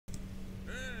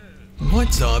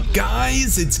What's up,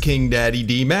 guys? It's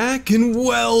KingDaddyDMAC,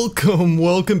 and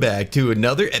welcome back to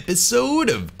another episode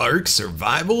of Ark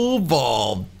Survival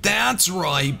Evolved. That's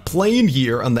right, playing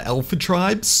here on the Alpha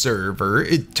Tribe server,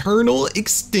 Eternal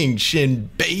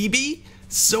Extinction, baby.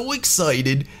 So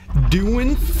excited,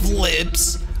 doing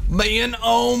flips. Man,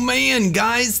 oh man,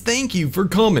 guys, thank you for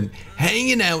coming,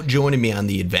 hanging out, joining me on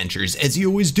the adventures. As you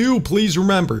always do, please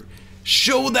remember,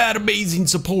 show that amazing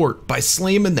support by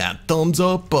slamming that thumbs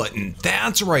up button.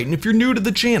 That's right, and if you're new to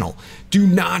the channel, do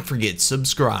not forget to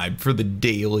subscribe for the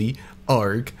daily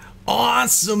Ark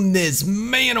awesomeness.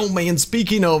 Man, oh man,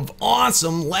 speaking of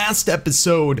awesome, last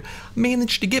episode, I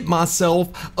managed to get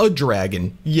myself a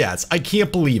dragon. Yes, I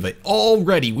can't believe it.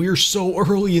 Already, we are so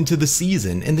early into the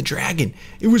season, and the dragon,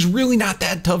 it was really not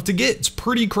that tough to get. It's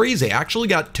pretty crazy. I actually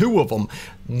got two of them.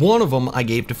 One of them I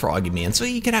gave to Froggy Man, so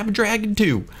he can have a dragon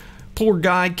too. Poor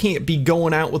guy can't be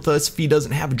going out with us if he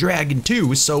doesn't have a dragon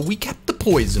too, so we kept the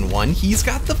poison one. He's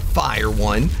got the fire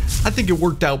one. I think it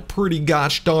worked out pretty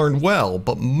gosh darn well,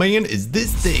 but man, is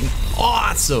this thing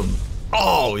awesome.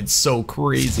 Oh, it's so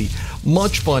crazy.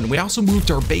 Much fun. We also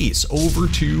moved our base over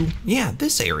to, yeah,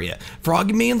 this area.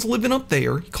 Froggy Man's living up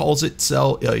there. He calls it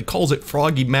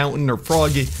Froggy Mountain or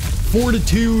Froggy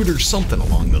Fortitude or something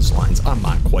along those lines. I'm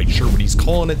not quite sure what he's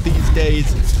calling it these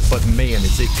days, but man,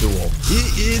 is it cool.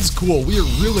 It is cool. We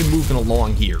are really moving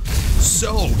along here.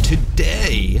 So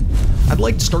today, I'd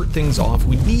like to start things off.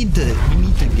 We need to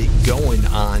get going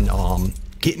on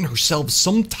getting ourselves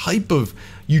some type of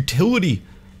utility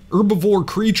herbivore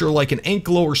creature like an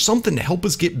Anklo or something to help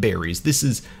us get berries. This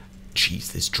is,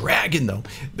 jeez, this dragon though.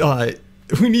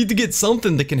 We need to get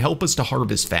something that can help us to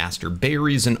harvest faster,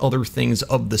 berries and other things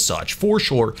of the such, for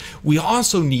sure. We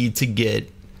also need to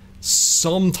get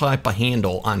some type of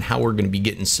handle on how we're going to be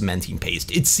getting cementing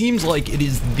paste. It seems like it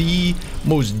is the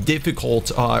most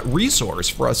difficult resource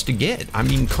for us to get. I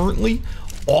mean, currently,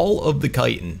 all of the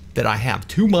chitin that I have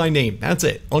to my name, that's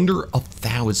it, under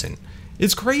 1,000.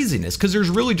 It's craziness, because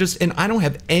there's really just, and I don't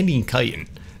have any chitin.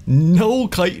 No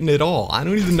chitin at all. I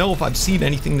don't even know if I've seen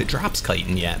anything that drops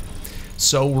chitin yet.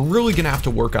 So we're really going to have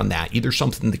to work on that. Either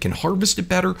something that can harvest it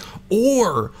better,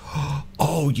 or,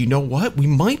 oh, you know what? We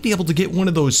might be able to get one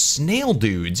of those snail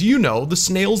dudes. You know, the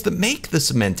snails that make the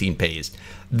cementing paste.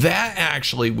 That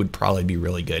actually would probably be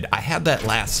really good. I had that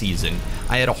last season.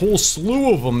 I had a whole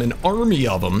slew of them, an army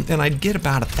of them, and I'd get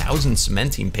about 1,000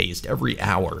 cementing paste every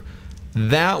hour.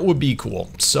 That would be cool.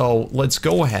 So let's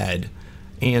go ahead,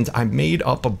 and I made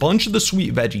up a bunch of the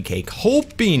sweet veggie cake,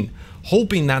 hoping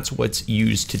that's what's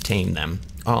used to tame them.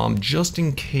 Just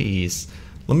in case,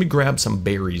 let me grab some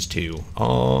berries too.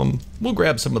 We'll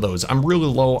grab some of those. I'm really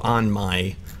low on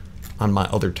my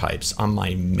other types, on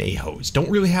my mayhoes. Don't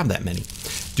really have that many.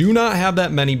 Do not have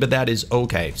that many, but that is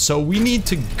okay. So we need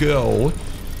to go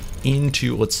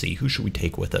into, let's see, who should we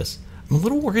take with us? I'm a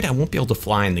little worried I won't be able to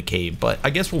fly in the cave, but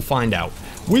I guess we'll find out.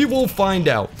 We will find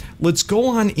out. Let's go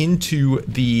on into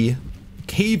the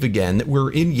cave again that we were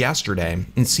in yesterday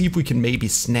and see if we can maybe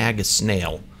snag a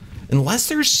snail. Unless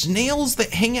there's snails that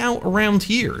hang out around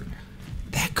here.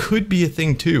 That could be a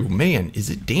thing too. Man, is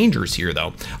it dangerous here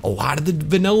though. A lot of the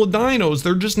vanilla dinos,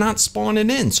 they're just not spawning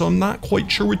in, so I'm not quite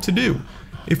sure what to do.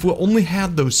 If we only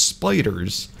had those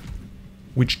spiders,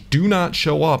 which do not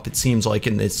show up, it seems like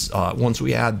in this, once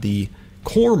we add the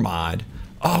core mod,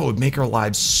 oh, it would make our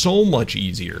lives so much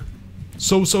easier.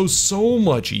 So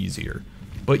much easier.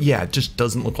 But yeah, it just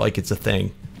doesn't look like it's a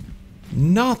thing.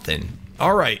 Nothing.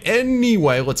 All right,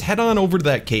 anyway, let's head on over to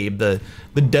that cave, the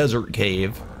desert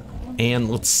cave, and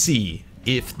let's see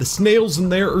if the snails in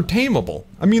there are tameable.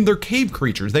 I mean, they're cave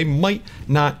creatures. They might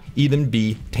not even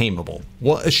be tameable.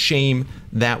 What a shame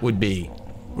that would be.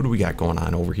 What do we got going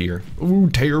on over here? Ooh,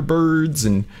 terror birds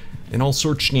and all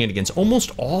sorts of shenanigans.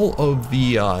 Almost all of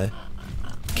the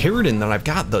keratin that I've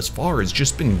got thus far has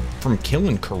just been from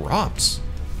killing corrupts.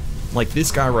 Like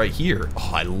this guy right here.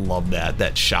 Oh, I love that.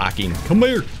 That's shocking. Come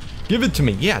here. Give it to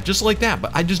me. Yeah, just like that.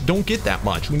 But I just don't get that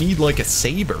much. We need like a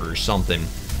saber or something.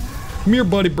 Come here,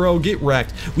 buddy, bro. Get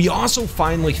wrecked. We also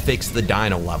finally fixed the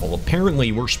dino level.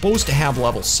 Apparently, we're supposed to have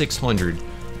level 600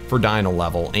 for dino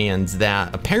level, and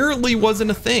that apparently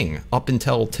wasn't a thing up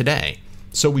until today.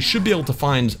 So we should be able to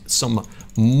find some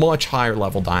much higher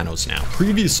level dinos now.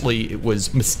 Previously, it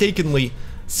was mistakenly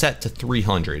set to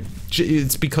 300.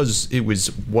 It's because it was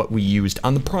what we used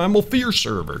on the Primal Fear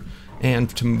server.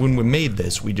 And when we made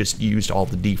this, we just used all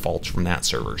the defaults from that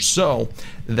server. So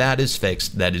that is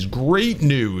fixed. That is great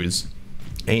news.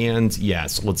 And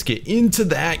yes, let's get into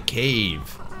that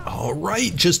cave. All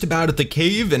right, just about at the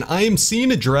cave, and I am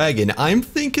seeing a dragon. I'm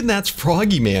thinking that's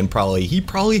Froggy Man, probably. He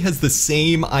probably has the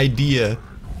same idea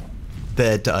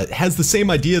that has the same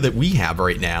idea that we have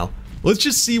right now. Let's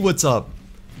just see what's up.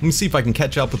 Let me see if I can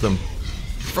catch up with him.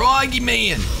 Froggy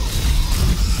man!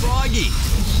 Froggy!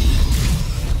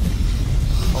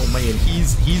 Oh man,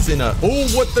 he's in a... Oh,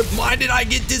 what the... Why did I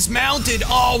get dismounted?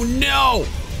 Oh no!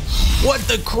 What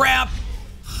the crap?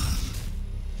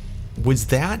 Was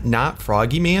that not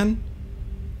Froggy Man?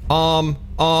 I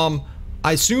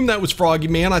assume that was Froggy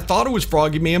Man. I thought it was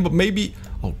Froggy Man, but maybe...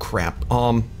 Oh crap.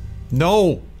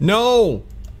 No! No!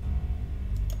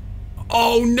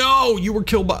 Oh no! You were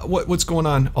killed by... What's going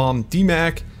on?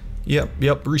 Dmac. Yep,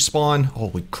 respawn.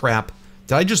 Holy crap.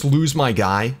 Did I just lose my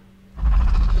guy?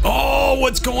 Oh,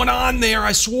 what's going on there?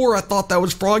 I swore I thought that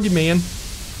was Froggy Man.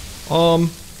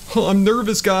 I'm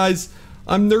nervous, guys.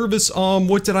 I'm nervous.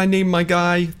 What did I name my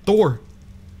guy? Thor.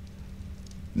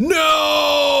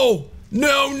 No!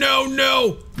 No, no,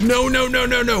 no! No, no, no,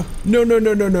 no, no! No, no,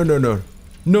 no, no, no, no, no.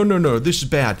 No, no, no. This is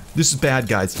bad. This is bad,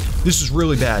 guys. This is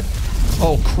really bad.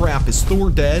 Oh, crap. Is Thor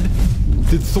dead?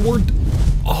 Did Thor...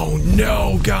 Oh,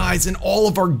 no, guys. And all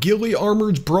of our ghillie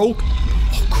armors broke?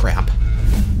 Oh, crap.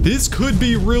 This could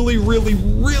be really, really,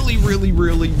 really, really,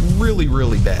 really, really,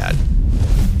 really bad.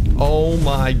 Oh,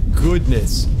 my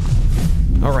goodness.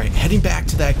 All right, heading back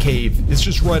to that cave. It's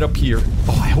just right up here.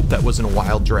 Oh, I hope that wasn't a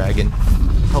wild dragon.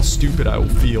 How stupid I will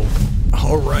feel.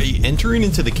 All right, entering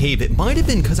into the cave. It might have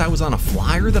been because I was on a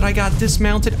flyer that I got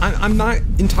dismounted. I'm not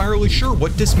entirely sure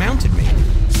what dismounted me.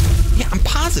 Yeah, I'm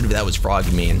positive that was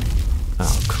Froggy Man.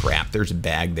 Oh, crap. There's a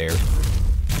bag there.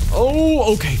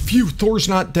 Oh, okay. Phew. Thor's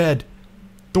not dead.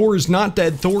 Thor is not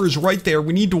dead. Thor is right there.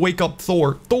 We need to wake up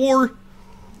Thor. Thor!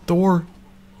 Thor.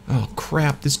 Oh,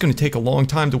 crap. This is going to take a long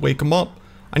time to wake him up.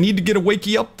 I need to get a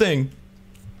wakey up thing.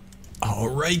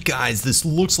 Alright guys, this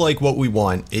looks like what we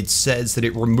want. It says that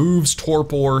it removes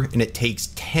torpor and it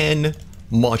takes 10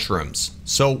 mushrooms.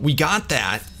 So we got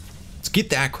that. Let's get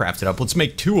that crafted up. Let's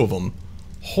make 2 of them.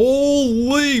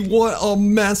 Holy, what a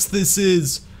mess this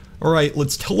is. Alright,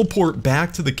 let's teleport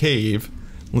back to the cave.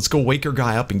 Let's go wake our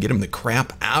guy up and get him the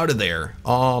crap out of there.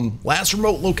 Last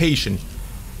remote location.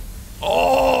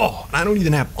 Oh, I don't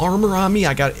even have armor on me.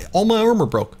 I got all my armor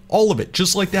broke. All of it,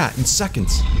 just like that, in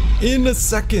seconds. In a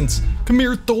second. Come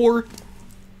here, Thor.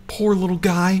 Poor little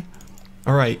guy.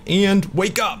 All right, and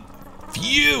wake up.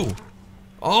 Phew.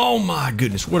 Oh my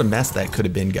goodness, what a mess that could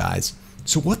have been, guys.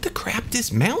 So what the crap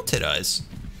dismounted us?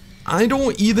 I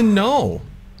don't even know.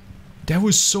 That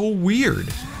was so weird.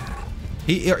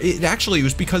 It actually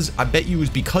was because, I bet you it was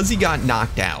because he got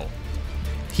knocked out.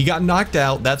 He got knocked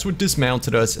out, that's what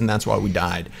dismounted us, and that's why we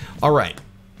died. All right,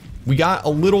 we got a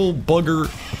little bugger,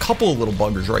 a couple of little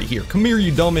buggers right here. Come here,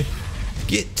 you dummy.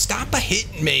 Stop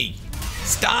a-hitting me.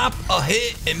 Stop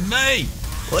a-hitting me.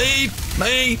 Leave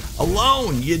me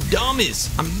alone, you dummies.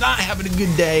 I'm not having a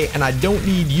good day, and I don't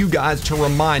need you guys to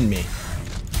remind me.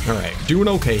 All right, doing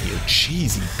okay here.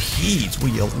 Cheesy peas, will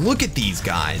you look at these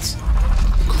guys?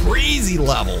 Crazy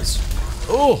levels.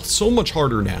 Oh, so much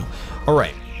harder now. All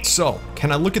right. So,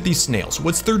 can I look at these snails?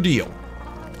 What's their deal?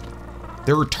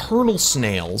 They're eternal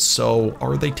snails, so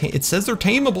are they it says they're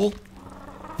tameable.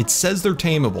 It says they're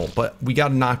tameable, but we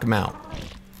gotta knock them out.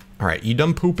 Alright, you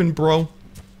done pooping, bro?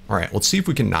 Alright, let's see if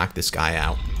we can knock this guy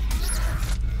out.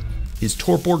 Is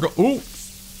torpor go- Ooh!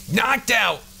 Knocked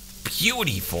out!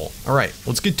 Beautiful. Alright,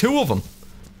 let's get 2 of them.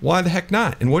 Why the heck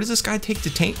not? And what does this guy take to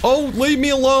tame? Oh, leave me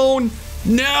alone!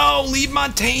 No, leave my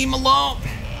tame alone!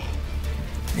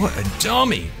 What a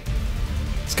dummy.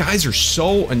 These guys are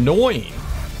so annoying.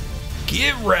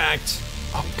 Get wrecked.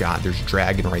 Oh god, there's a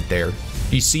dragon right there.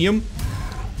 Do you see him?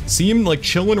 See him like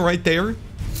chilling right there?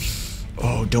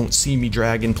 Oh, don't see me,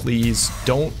 dragon, please.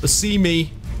 Don't see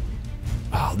me.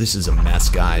 Oh, this is a mess,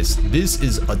 guys. This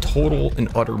is a total and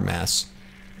utter mess.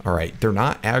 All right, they're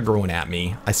not aggroing at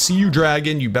me. I see you,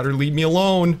 dragon. You better leave me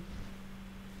alone.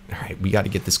 All right, we got to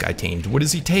get this guy tamed. What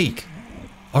does he take?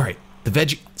 All right. The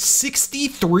veggie,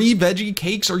 63 veggie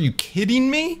cakes? Are you kidding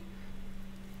me?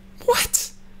 What?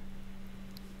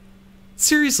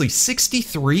 Seriously,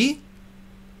 63?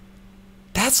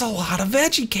 That's a lot of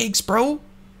veggie cakes, bro.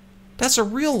 That's a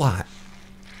real lot.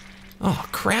 Oh,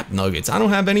 crap nuggets. I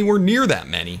don't have anywhere near that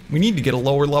many. We need to get a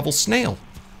lower level snail.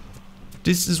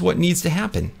 This is what needs to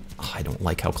happen. Oh, I don't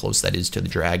like how close that is to the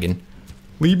dragon.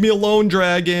 Leave me alone,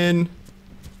 dragon.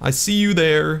 I see you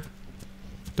there.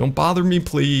 Don't bother me,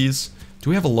 please. Do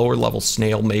we have a lower level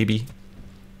snail, maybe?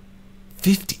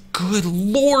 50. Good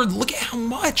lord, look at how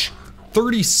much.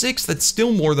 36, that's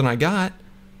still more than I got.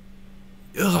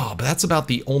 Ugh, but that's about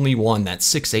the only one, that's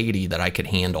 680, that I could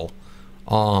handle.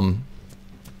 All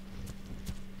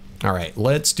right,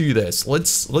 let's do this.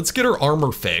 Let's get our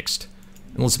armor fixed.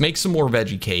 And let's make some more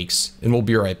veggie cakes, and we'll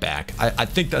be right back. I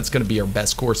think that's going to be our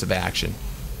best course of action.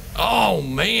 Oh,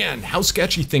 man, how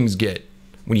sketchy things get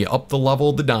when you up the level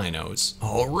of the dinos.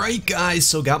 All right, guys,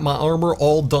 so got my armor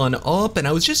all done up, and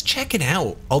I was just checking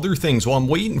out other things while I'm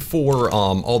waiting for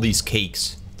all these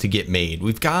cakes to get made.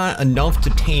 We've got enough to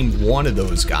tame one of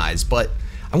those guys, but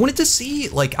I wanted to see,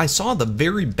 like, I saw the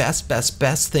very best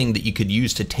thing that you could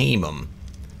use to tame them.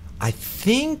 I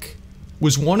think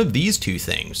was one of these two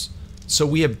things. So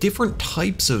we have different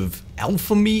types of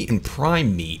alpha meat and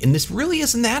prime meat, and this really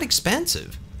isn't that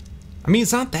expensive. I mean,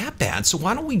 it's not that bad, so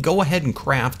why don't we go ahead and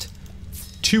craft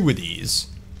 2 of these?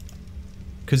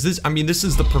 Because this, I mean, this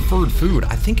is the preferred food.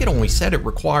 I think it only said it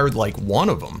required like 1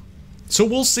 of them. So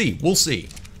we'll see, we'll see.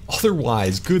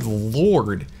 Otherwise, good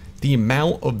lord, the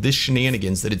amount of this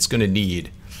shenanigans that it's gonna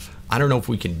need, I don't know if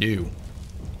we can do.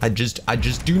 I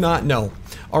just do not know.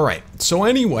 All right, so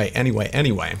anyway,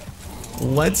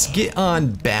 let's get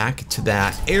on back to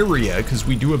that area because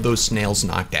we do have those snails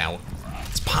knocked out.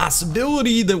 It's a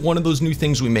possibility that one of those new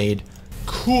things we made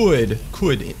could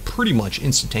pretty much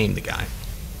instant-tame the guy.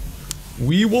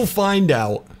 We will find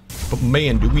out, but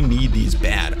man, do we need these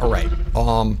bad. All right,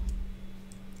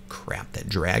 crap, that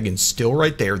dragon's still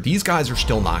right there. These guys are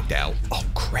still knocked out. Oh,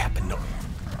 crap, no.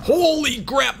 Holy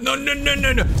crap, no, leave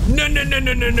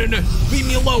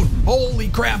me alone. Holy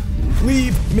crap,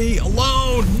 leave me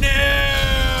alone,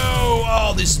 no.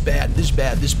 Oh, this is bad,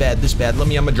 let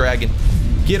me on my dragon.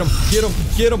 Get him,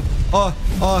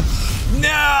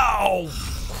 no.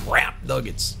 Crap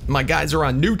nuggets, my guys are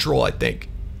on neutral, I think.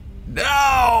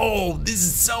 No, this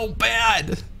is so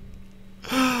bad.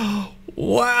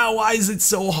 Wow, why is it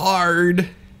so hard?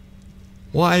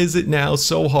 Why is it now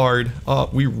so hard?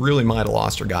 We really might have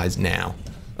lost our guys now.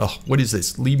 Oh, what is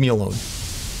this? Leave me alone.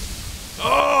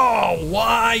 Oh,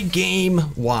 why, game?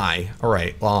 Why? All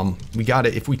right, we got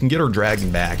it. If we can get our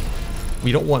dragon back,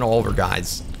 we don't want all of our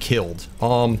guys killed.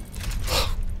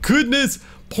 Goodness,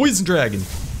 poison dragon.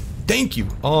 Thank you.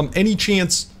 Any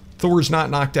chance Thor's not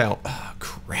knocked out? Oh,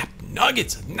 crap,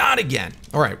 nuggets, not again.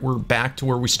 All right, we're back to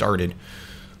where we started.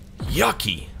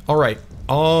 Yucky. All right,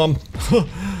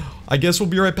 I guess we'll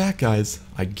be right back, guys.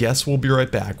 I guess we'll be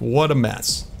right back. What a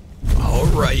mess. All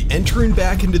right, entering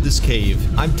back into this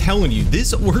cave. I'm telling you,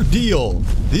 this ordeal,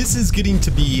 this is getting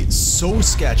to be so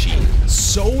sketchy,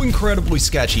 so incredibly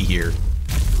sketchy here.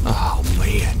 Oh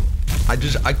man,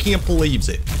 I can't believe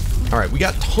it. All right, we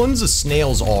got tons of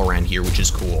snails all around here, which is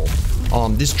cool.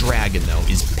 This dragon though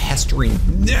is pestering.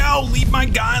 No, leave my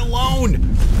guy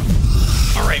alone.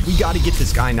 All right, we got to get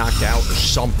this guy knocked out or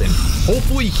something.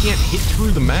 Hopefully he can't hit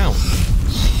through the mount.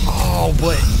 Oh,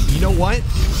 but you know what?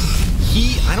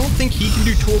 I don't think he can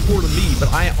do torpor to me,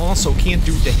 but I also can't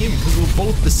do it to him because we're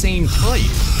both the same type.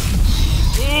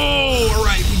 Oh, all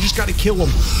right, we just got to kill him.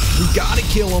 We got to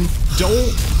kill him.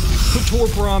 Don't put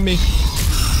torpor on me.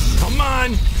 Come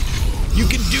on. You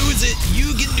can do it.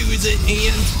 You can do it.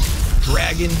 And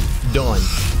dragon done.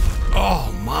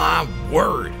 Oh, my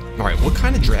word. All right, what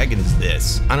kind of dragon is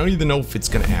this? I don't even know if it's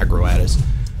gonna aggro at us.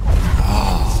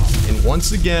 Oh, and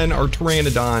once again, our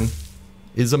Pteranodon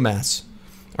is a mess.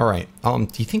 All right, do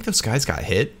you think those guys got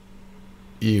hit?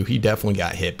 Ew, he definitely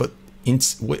got hit, but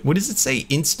what does it say?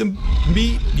 Instant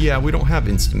meat? Yeah, we don't have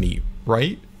instant meat,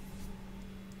 right?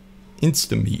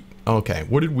 Instant meat. Okay,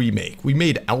 what did we make? We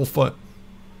made alpha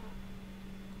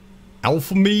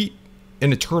meat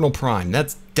and Eternal Prime.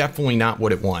 That's definitely not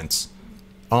what it wants.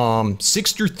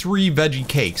 63 veggie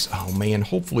cakes. Oh man,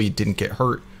 hopefully it didn't get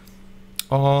hurt.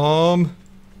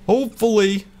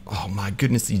 Hopefully. Oh my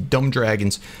goodness, these dumb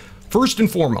dragons. First and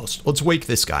foremost, let's wake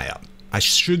this guy up. I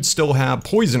should still have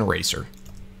poison eraser.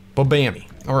 Babammy.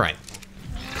 All right.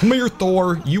 Come here,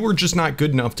 Thor. You are just not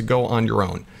good enough to go on your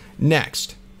own.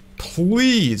 Next,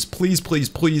 please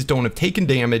don't have taken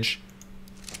damage.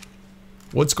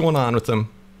 What's going on with them?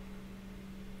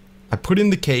 I put in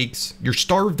the cakes. You're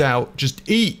starved out. Just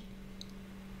eat.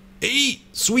 Eat.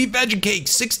 Sweet veggie cake,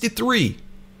 63.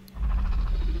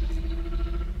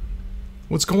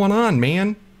 What's going on,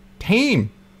 man?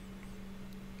 Tame.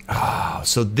 Ah,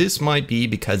 so this might be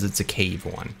because it's a cave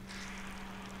one.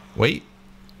 Wait.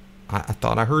 I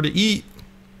thought I heard it eat.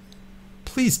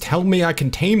 Please tell me I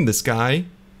can tame this guy.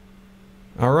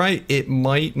 Alright, it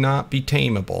might not be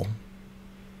tameable.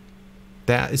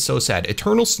 That is so sad.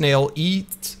 Eternal snail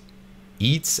eats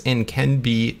and can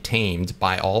be tamed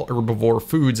by all herbivore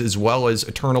foods as well as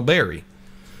eternal berry.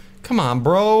 Come on,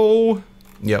 bro.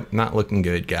 Yep, not looking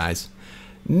good, guys.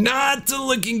 Not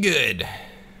looking good.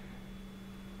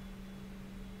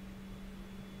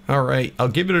 All right, I'll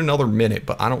give it another minute,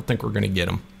 but I don't think we're gonna get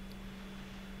him.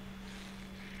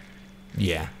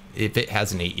 Yeah, if it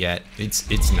hasn't ate yet,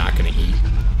 it's not gonna eat.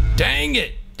 Dang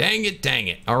it, dang it, dang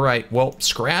it. All right, well,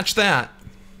 scratch that.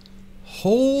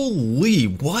 Holy,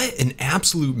 what an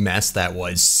absolute mess that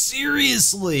was.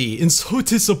 Seriously, and so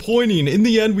disappointing. In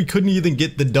the end, we couldn't even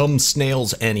get the dumb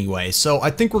snails anyway. So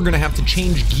I think we're gonna have to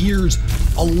change gears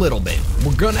a little bit.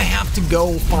 We're gonna have to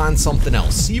go find something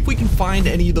else. See if we can find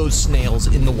any of those snails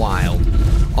in the wild.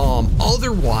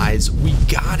 Otherwise, we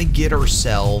gotta get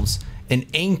ourselves an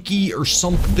Anki or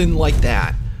something like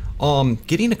that.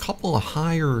 Getting a couple of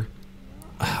higher,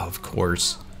 of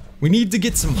course. We need to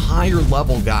get some higher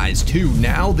level guys too,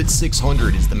 now that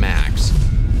 600 is the max.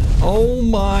 Oh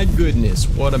my goodness,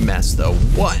 what a mess though,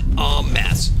 what a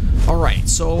mess. All right,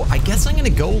 so I guess I'm gonna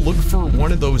go look for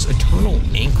one of those Eternal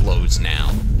Anklos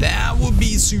now. That would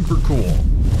be super cool.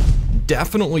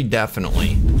 Definitely,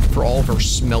 definitely, for all of our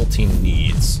smelting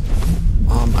needs.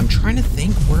 I'm trying to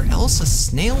think where else a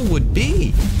snail would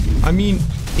be. I mean,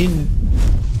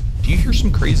 do you hear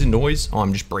some crazy noise? Oh,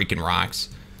 I'm just breaking rocks.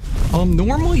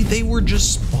 Normally they were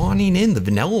just spawning in, the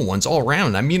vanilla ones all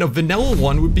around. I mean, a vanilla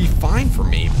one would be fine for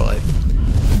me, but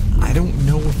I don't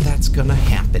know if that's gonna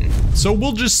happen. So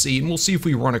we'll just see, and we'll see if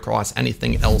we run across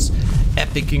anything else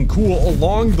epic and cool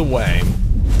along the way.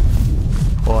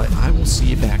 But I will see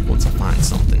you back once I find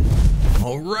something.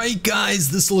 All right,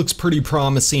 guys, this looks pretty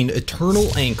promising. Eternal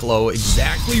Anklo,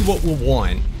 exactly what we'll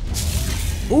want.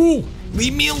 Ooh!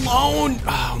 Leave me alone!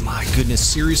 Oh my goodness,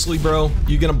 seriously, bro?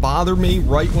 You gonna bother me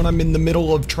right when I'm in the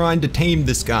middle of trying to tame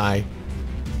this guy?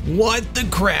 What the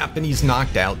crap? And he's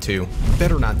knocked out too.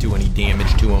 Better not do any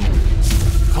damage to him.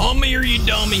 Come here, you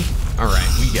dummy! Alright,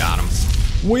 we got him.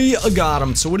 We got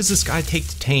him. So what does this guy take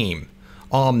to tame?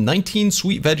 19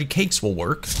 sweet veggie cakes will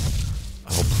work.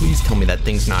 Oh, please tell me that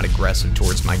thing's not aggressive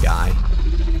towards my guy.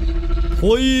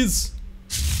 Please!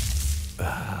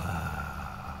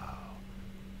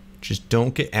 Just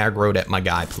don't get aggroed at my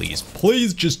guy, please.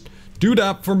 Please just do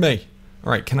that for me.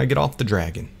 All right, can I get off the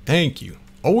dragon? Thank you.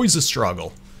 Always a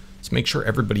struggle. Let's make sure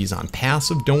everybody's on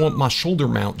passive. Don't want my shoulder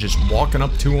mount just walking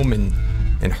up to him and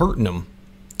hurting him.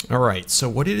 All right, so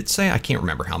what did it say? I can't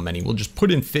remember how many. We'll just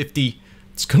put in 50.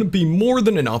 It's gonna be more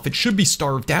than enough. It should be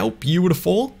starved out.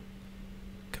 Beautiful.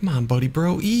 Come on, buddy,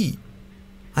 bro, eat.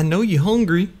 I know you're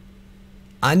hungry.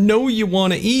 I know you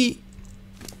wanna eat.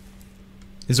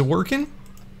 Is it working?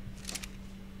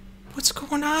 What's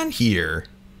going on here?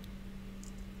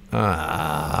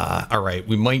 Alright,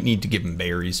 we might need to give him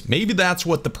berries. Maybe that's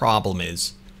what the problem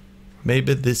is.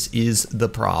 Maybe this is the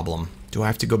problem. Do I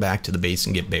have to go back to the base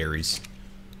and get berries?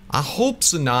 I hope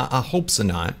so not. I hope so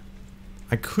not.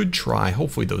 I could try.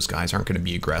 Hopefully those guys aren't going to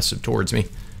be aggressive towards me.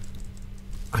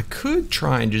 I could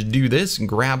try and just do this and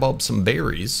grab up some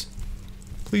berries.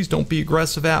 Please don't be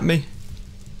aggressive at me.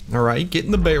 Alright,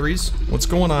 getting the berries. What's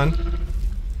going on?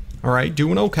 Alright,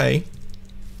 doing okay.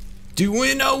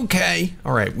 Doing okay.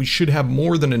 Alright, we should have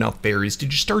more than enough berries.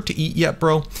 Did you start to eat yet,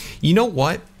 bro? You know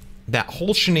what? That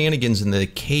whole shenanigans in the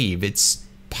cave, it's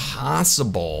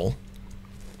possible.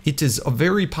 It is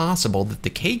very possible that the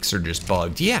cakes are just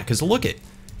bugged. Yeah, because look it.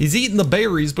 He's eating the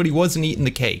berries, but he wasn't eating the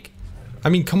cake. I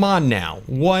mean, come on now.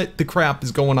 What the crap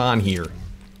is going on here?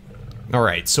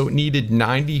 Alright, so it needed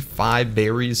 95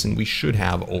 berries, and we should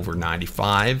have over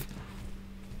 95.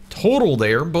 Total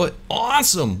there, but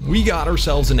awesome. We got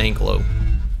ourselves an Anklo.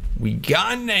 We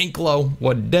got an Anklo.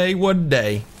 What a day, what a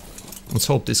day. Let's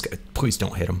hope this guy, please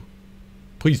don't hit him.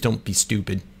 Please don't be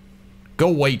stupid. Go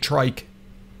away, trike.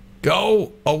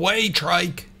 Go away,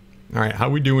 trike. All right, how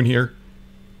we doing here?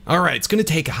 All right, it's gonna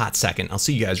take a hot second. I'll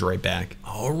see you guys right back.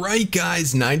 All right,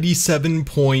 guys,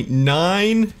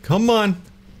 97.9. Come on,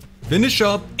 finish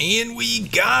up, and we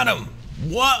got him.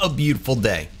 What a beautiful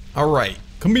day. All right.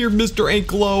 Come here, Mr.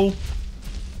 Anklo.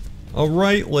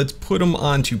 Alright, let's put him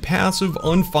onto passive,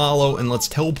 unfollow, and let's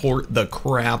teleport the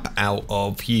crap out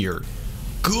of here.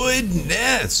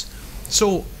 Goodness!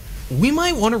 So, we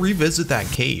might want to revisit that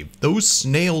cave. Those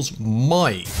snails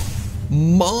might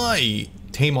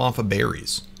tame off of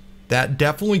berries. That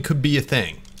definitely could be a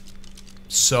thing.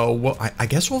 So, well, I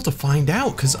guess we'll have to find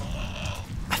out, because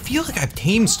I feel like I've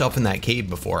tamed stuff in that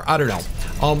cave before. I don't know.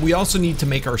 We also need to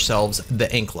make ourselves the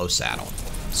Anklo saddle.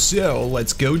 So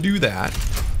let's go do that.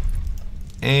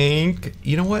 And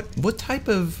you know what? What type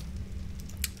of?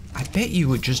 I bet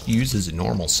you it just uses a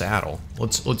normal saddle.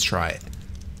 Let's try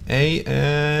it.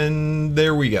 And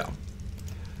there we go.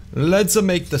 Let's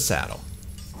make the saddle.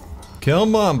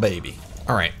 Come on, baby.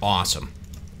 All right, awesome,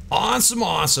 awesome,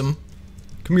 awesome.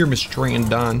 Come here, Mr.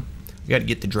 Trandon. We got to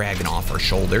get the dragon off our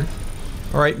shoulder.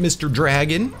 All right, Mr.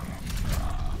 Dragon.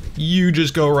 You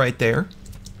just go right there.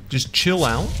 Just chill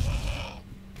out.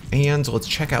 And let's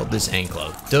check out this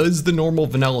Anklo. Does the normal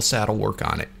vanilla saddle work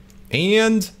on it?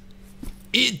 And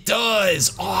it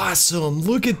does. Awesome.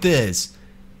 Look at this.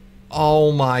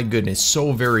 Oh my goodness.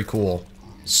 So very cool.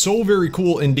 So very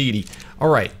cool indeedy. All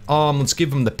right. Let's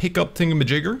give him the pickup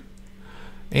thingamajigger.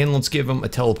 And let's give him a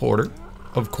teleporter.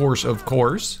 Of course, of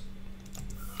course.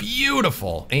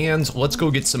 Beautiful. And let's go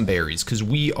get some berries because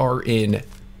we are in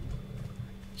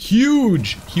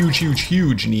huge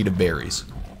need of berries.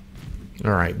 All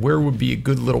right, where would be a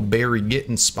good little berry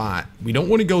getting spot? We don't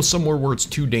want to go somewhere where it's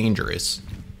too dangerous.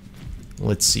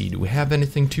 Let's see, do we have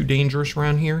anything too dangerous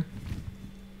around here?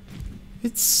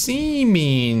 It's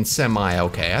seeming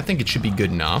semi-okay. I think it should be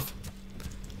good enough.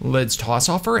 Let's toss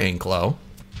off our Anklo.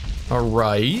 All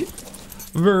right,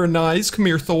 very nice. Come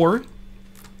here, Thor.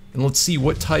 And let's see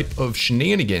what type of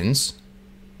shenanigans.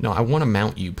 No, I want to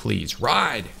mount you, please.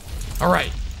 Ride. All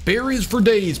right. Berries for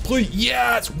days, please.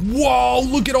 Yes. Whoa,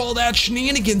 look at all that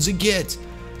shenanigans it gets.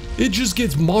 It just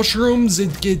gets mushrooms.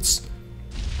 It gets...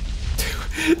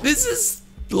 This is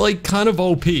like kind of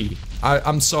OP.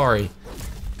 I'm sorry.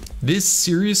 This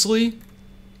seriously?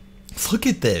 Look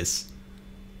at this.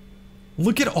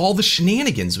 Look at all the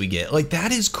shenanigans we get. Like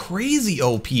that is crazy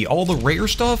OP. All the rare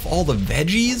stuff, all the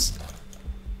veggies.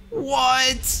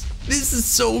 What? This is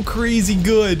so crazy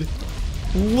good.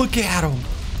 Look at them.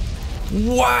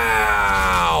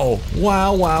 Wow!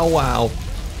 Wow, wow, wow.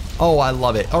 Oh, I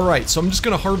love it. All right, so I'm just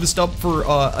gonna harvest up for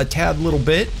a tad little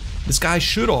bit. This guy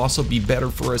should also be better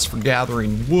for us for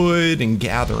gathering wood and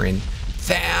gathering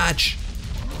thatch.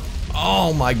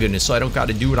 Oh my goodness, so I don't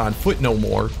gotta do it on foot no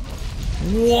more.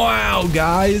 Wow,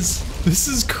 guys. This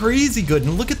is crazy good.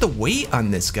 And look at the weight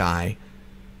on this guy.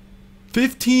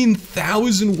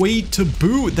 15,000 weight to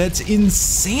boot. That's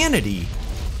insanity.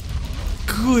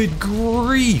 Good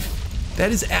grief.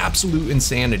 That is absolute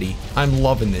insanity. I'm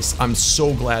loving this. I'm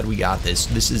so glad we got this.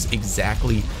 This is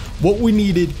exactly what we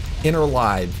needed in our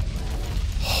life.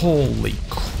 Holy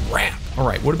crap. All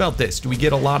right, what about this? Do we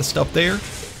get a lot of stuff there?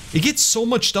 It gets so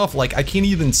much stuff, like I can't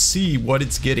even see what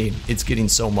it's getting. It's getting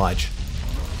so much.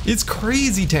 It's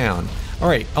crazy town. All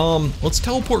right, let's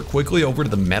teleport quickly over to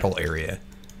the metal area.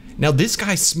 Now this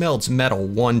guy smelts metal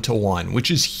 1-to-1,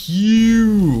 which is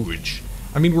huge.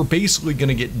 I mean, we're basically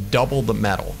gonna get double the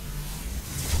metal.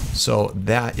 So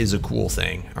that is a cool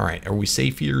thing. All right, are we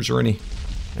safe here? Is there any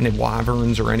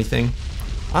wyverns or anything?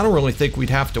 I don't really think we'd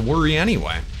have to worry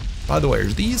anyway. By the way, are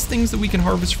these things that we can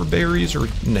harvest for berries or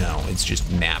no? It's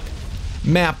just map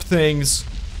things.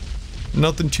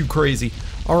 Nothing too crazy.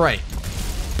 All right,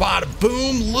 bada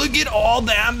boom, look at all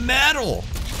that metal.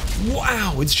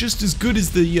 Wow, it's just as good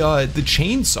as the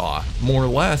chainsaw, more or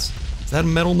less. Is that a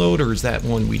metal node or is that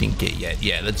one we didn't get yet?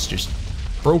 Yeah, that's just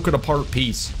broken apart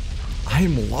piece. I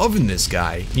am loving this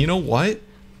guy. You know what?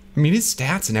 I mean, his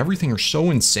stats and everything are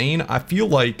so insane. I feel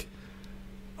like,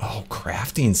 oh,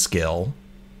 crafting skill.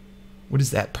 What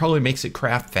is that? Probably makes it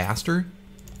craft faster.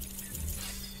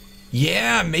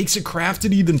 Yeah, makes it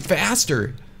crafted even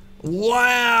faster.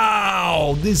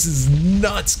 Wow, this is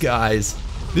nuts, guys.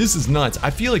 This is nuts. I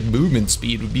feel like movement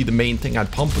speed would be the main thing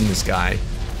I'd pump in this guy.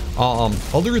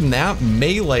 Other than that,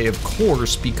 melee, of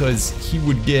course, because he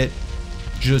would get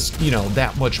just, you know,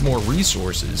 that much more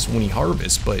resources when he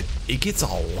harvests, but it gets a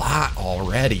lot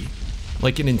already.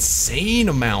 Like an insane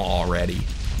amount already.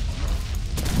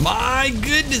 My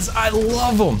goodness, I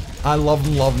love him. I love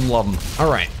him, love him, love him.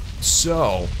 All right,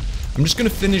 so I'm just gonna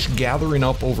finish gathering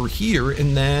up over here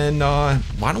and then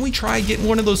why don't we try getting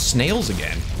one of those snails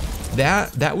again?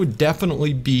 That would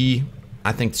definitely be,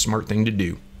 I think, the smart thing to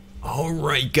do. All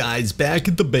right, guys, back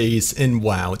at the base, and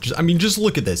wow, just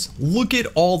look at this. Look at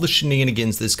all the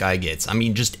shenanigans this guy gets. I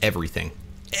mean, just everything.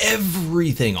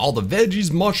 Everything, all the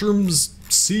veggies, mushrooms,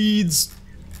 seeds.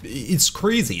 It's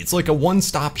crazy. It's like a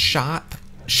one-stop shop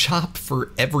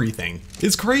for everything.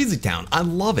 It's crazy town. I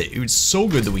love it. It was so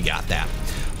good that we got that.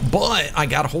 But I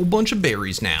got a whole bunch of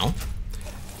berries now,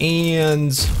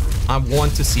 and I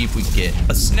want to see if we can get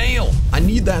a snail. I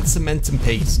need that cement and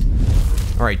paste.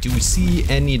 All right, do we see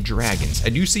any dragons? I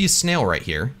do see a snail right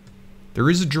here. There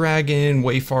is a dragon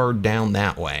way far down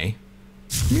that way.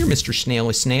 Come here, Mr.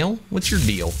 Snaily Snail. What's your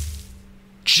deal?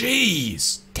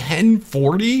 Jeez,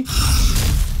 1040?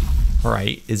 All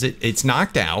right, it's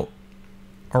knocked out.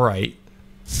 All right.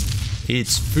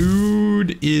 Its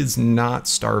food is not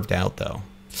starved out though.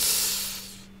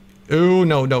 Oh,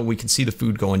 no, we can see the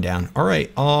food going down. All right,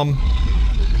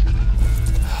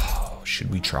 should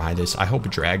we try this? I hope a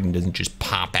dragon doesn't just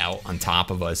pop out on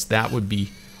top of us. That would be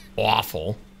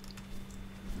awful.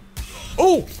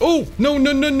 Oh,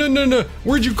 no.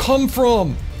 Where'd you come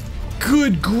from?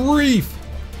 Good grief.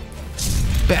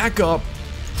 Back up.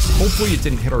 Hopefully it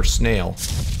didn't hit our snail.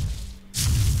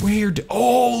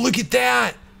 Oh, look at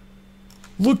that.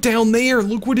 Look down there.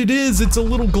 Look what it is. It's a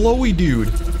little glowy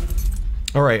dude.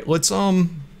 All right, let's,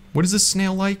 what is this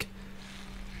snail like?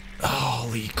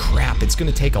 Holy crap. It's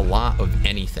going to take a lot of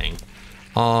anything.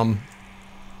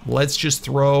 Let's just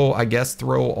throw, I guess,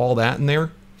 throw all that in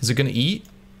there. Is it going to eat?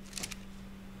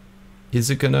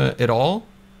 Is it going to at all?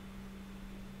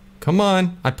 Come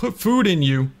on. I put food in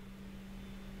you.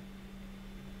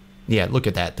 Yeah, look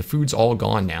at that. The food's all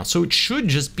gone now. So it should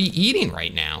just be eating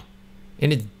right now.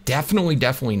 And it's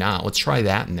definitely not. Let's try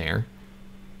that in there.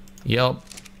 Yep.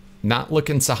 Not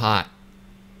looking so hot.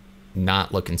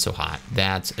 Not looking so hot.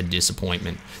 That's a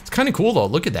disappointment. It's kind of cool though.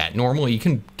 Look at that. Normally you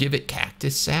can give it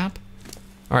cactus sap.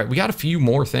 All right, we got a few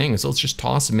more things. Let's just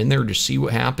toss them in there to see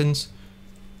what happens.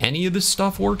 Any of this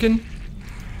stuff working?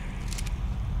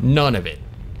 None of it.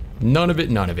 None of it,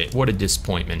 none of it. What a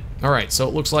disappointment. All right, so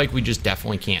it looks like we just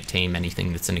definitely can't tame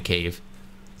anything that's in a cave.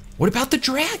 What about the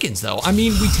dragons, though? I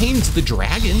mean, we tamed the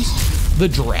dragons. The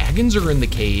dragons are in the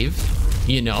cave.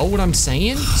 You know what I'm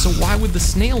saying? So why would the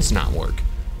snails not work?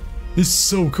 This is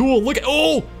so cool. Look at,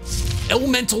 oh!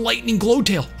 Elemental Lightning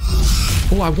Glowtail.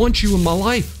 Oh, I want you in my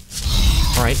life.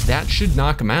 All right, that should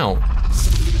knock him out.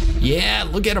 Yeah,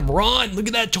 look at him run. Look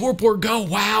at that torpor go.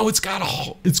 Wow, it's got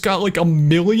like 1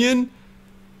 million.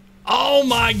 Oh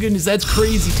my goodness, that's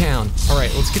crazy town. All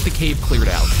right, let's get the cave cleared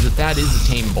out, because if that is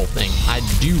a tameable thing, I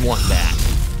do want that.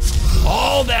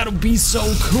 Oh, that'll be so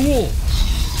cool.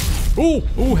 Oh,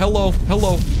 hello.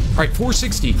 All right,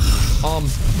 460. All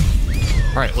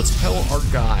right, let's tell our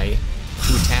guy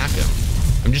to attack him.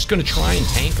 I'm just gonna try and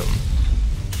tank him.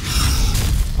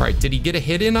 All right, did he get a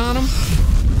hit in on him?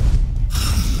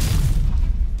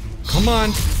 Come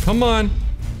on.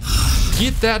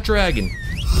 Get that dragon.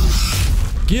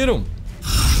 Get him.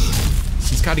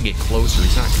 He's got to get closer.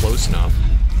 He's not close enough.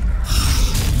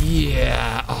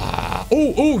 Yeah.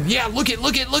 Oh, yeah. Look it.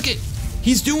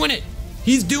 He's doing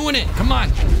it. Come on.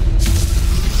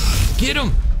 Get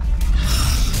him.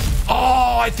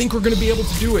 Oh, I think we're going to be able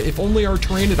to do it. If only our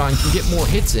Pteranodon can get more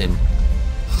hits in.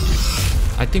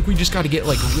 I think we just got to get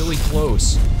like really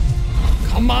close.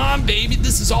 Come on, baby.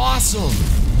 This is awesome.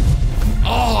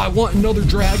 Oh, I want another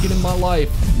dragon in my life.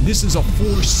 This is a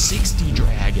 460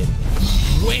 dragon.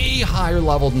 Way higher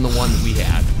level than the one that we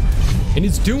had. And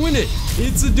it's doing it.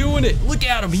 Look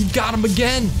at him. He got him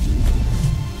again.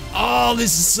 Oh,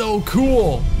 this is so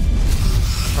cool.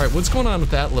 All right, what's going on with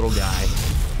that little guy?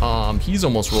 He's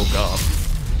almost woke up.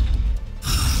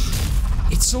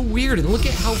 It's so weird. And look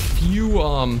at how few,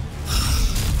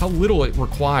 how little it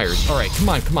requires. All right, come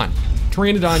on.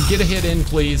 Pteranodon, get a hit in,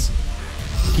 please.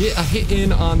 Get a hit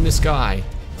in on this guy.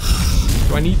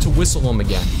 Do I need to whistle him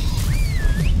again?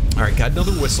 All right, got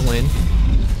another whistle in.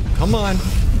 Come on.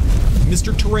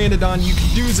 Mr. Pteranodon, you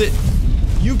can do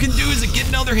it. Get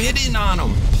another hit in on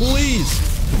him, please.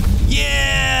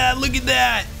 Yeah, look at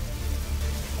that.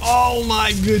 Oh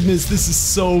my goodness, this is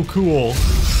so cool.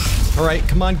 All right,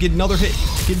 come on, get another hit.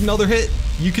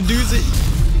 You can do it.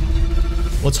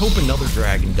 Let's hope another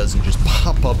dragon doesn't just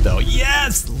pop up though.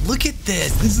 Yes, look at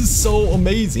this. This is so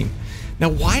amazing. Now,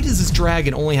 why does this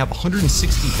dragon only have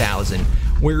 160,000,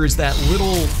 whereas that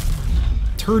little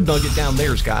turd nugget down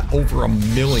there's got over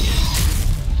 1 million?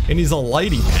 And he's a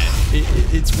lighting pet.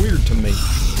 It's weird to me.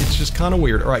 It's just kind of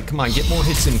weird. All right, come on, get more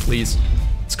hits in, please.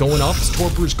 It's going up. His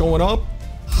torpor's going up.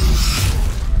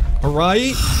 All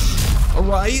right,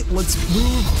 let's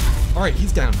move. All right,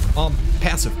 he's down.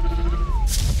 Passive.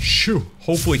 Shoo.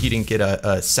 Hopefully he didn't get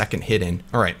a second hit in.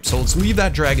 All right, so let's leave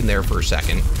that dragon there for a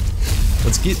second.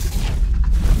 Let's get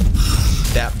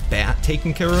that bat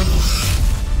taken care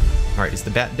of. All right, is the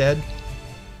bat dead?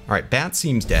 All right, bat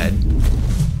seems dead.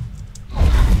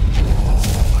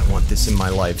 Oh, I want this in my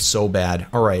life so bad.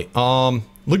 All right,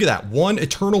 look at that. 1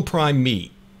 Eternal Prime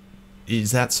meat.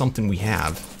 Is that something we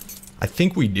have? I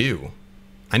think we do.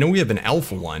 I know we have an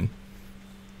alpha one.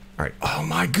 All right, oh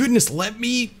my goodness, let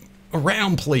me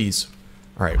around, please.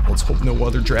 All right, let's hope no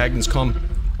other dragons come.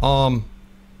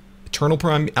 Eternal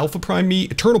Prime, Alpha Prime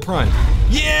meat, Eternal Prime.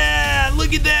 Yeah,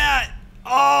 look at that.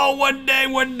 Oh, one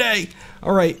day.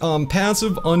 All right,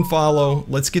 passive, unfollow.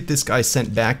 Let's get this guy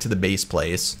sent back to the base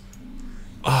place.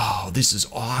 Oh, this is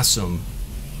awesome.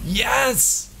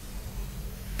 Yes.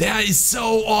 That is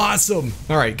so awesome.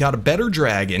 All right, got a better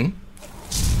dragon.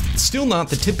 Still not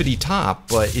the tippity top,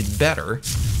 but it's better.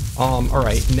 All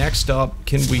right, next up,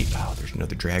 can we, oh, there's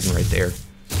another dragon right there.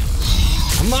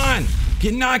 Come on,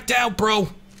 get knocked out, bro.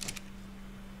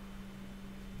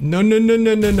 No,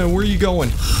 where are you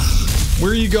going?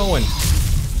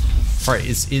 All right,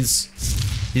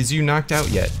 is you knocked out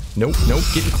yet? Nope,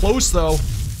 getting close though.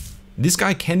 This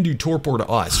guy can do torpor to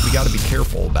us. We got to be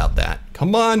careful about that.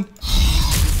 Come on.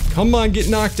 Come on, get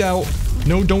knocked out.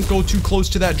 No, don't go too close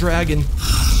to that dragon.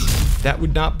 That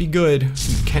would not be good.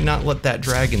 We cannot let that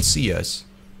dragon see us.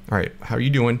 All right, how are you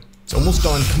doing? It's almost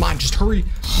done. Come on, just hurry.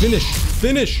 Finish,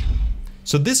 finish.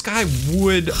 So this guy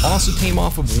would also tame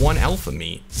off of 1 alpha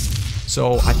meat.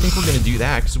 So I think we're gonna do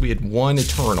that because we had 1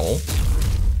 eternal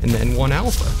and then 1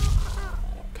 alpha.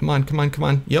 Come on, come on, come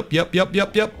on. Yep.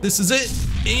 This is it.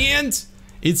 And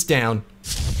it's down.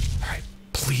 All right,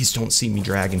 please don't see me,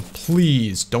 dragon.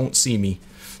 Please don't see me.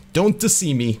 Don't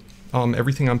deceive me.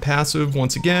 Everything on passive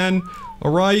once again.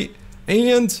 All right,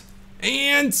 and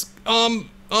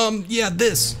yeah,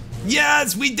 this.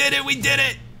 Yes, we did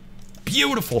it.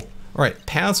 Beautiful. All right,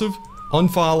 passive,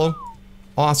 unfollow.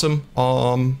 Awesome.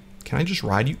 Can I just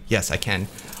ride you? Yes, I can.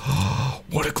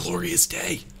 What a glorious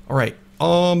day. All right,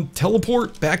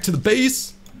 teleport back to the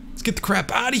base. Let's get the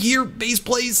crap out of here. Base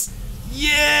place.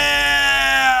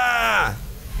 Yeah!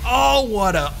 Oh,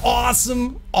 what a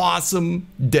awesome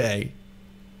day.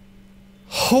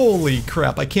 Holy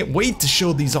crap, I can't wait to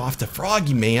show these off to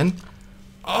Froggy, man.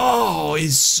 Oh,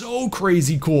 he's so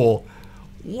crazy cool.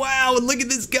 Wow, and look at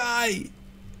this guy.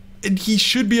 And he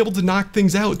should be able to knock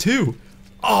things out too.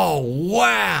 Oh,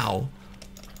 wow.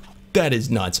 That is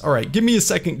nuts. All right, give me a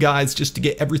second, guys, just to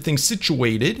get everything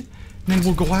situated. And then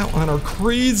we'll go out on our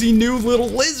crazy new little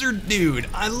lizard dude.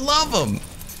 I love him.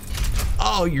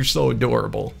 Oh, you're so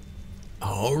adorable.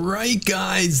 All right,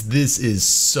 guys, this is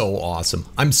so awesome.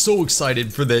 I'm so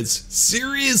excited for this.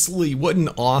 Seriously, what an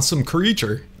awesome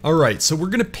creature. All right, so we're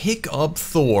gonna pick up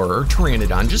Thor, or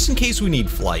Pteranodon, just in case we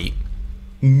need flight.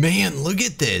 Man, look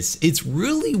at this. It's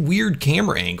really weird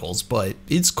camera angles, but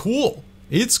it's cool.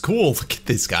 It's cool. Look at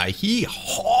this guy. He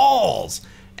hauls.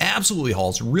 Absolutely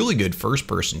hauls. Really good first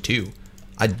person, too.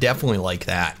 I definitely like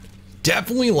that.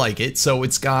 Definitely like it. So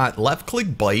it's got left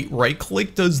click bite, right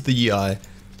click does the,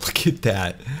 look at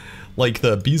that. Like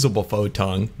the Beelzebub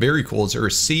tongue. Very cool. Is there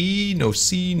a C,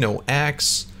 no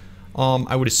X?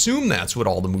 I would assume that's what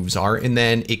all the moves are. And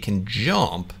then it can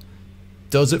jump.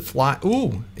 Does it fly?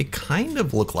 Ooh, it kind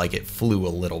of looked like it flew a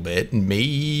little bit.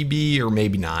 Maybe or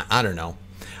maybe not. I don't know.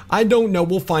 I don't know.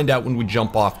 We'll find out when we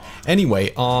jump off.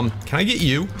 Anyway, can I get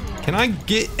you? Can I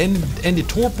get and the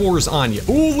torpors on you?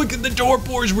 Ooh, look at the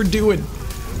torpors we're doing.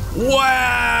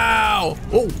 Wow.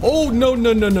 Oh,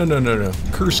 no.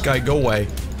 Curse guy, go away.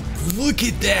 Look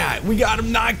at that. We got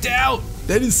him knocked out.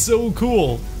 That is so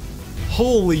cool.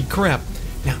 Holy crap.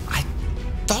 Now, I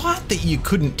thought that you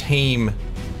couldn't tame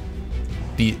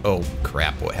the, oh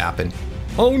crap, what happened?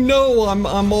 Oh no,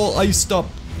 I'm all iced up.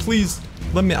 Please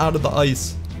let me out of the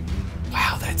ice.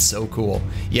 Wow, that's so cool.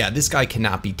 Yeah, this guy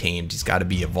cannot be tamed. He's got to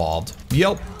be evolved.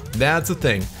 Yep, that's a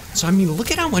thing. So I mean,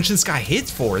 look at how much this guy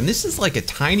hits for, and this is like a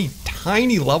tiny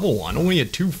level one, only a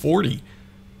 240.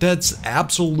 That's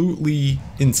absolutely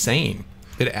insane.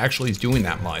 It actually is doing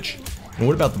that much. And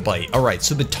what about the bite? All right,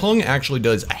 so the tongue actually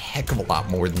does a heck of a lot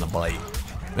more than the bite.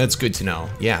 That's good to know.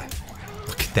 Yeah.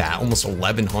 Look at that, almost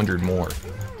 1,100 more.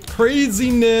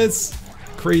 Craziness,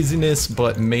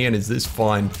 but man, is this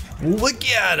fun. Look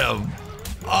at him.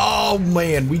 Oh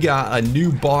man, we got a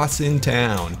new boss in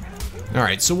town. All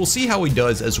right, so we'll see how he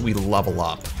does as we level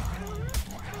up.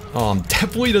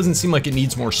 Definitely doesn't seem like it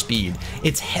needs more speed.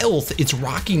 Its health, it's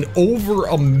rocking over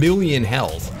 1,000,000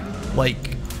 health.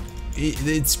 Like,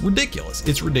 it's ridiculous.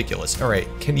 It's ridiculous. All right,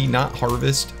 can he not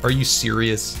harvest? Are you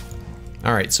serious?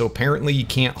 All right, so apparently you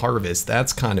can't harvest.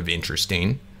 That's kind of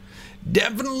interesting.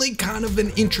 Definitely kind of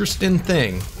an interesting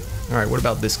thing. All right, what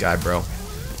about this guy, bro?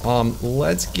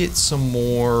 Let's get some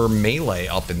more melee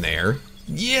up in there.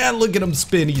 Yeah, look at him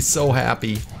spin. He's so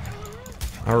happy.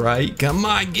 All right, come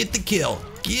on, get the kill.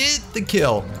 Get the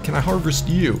kill. Can I harvest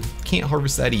you? Can't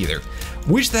harvest that either.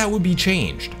 Wish that would be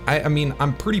changed. I mean,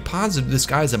 I'm pretty positive this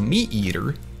guy's a meat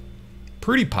eater.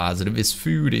 Pretty positive his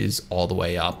food is all the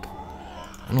way up.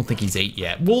 I don't think he's ate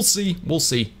yet. We'll see. We'll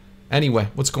see. Anyway,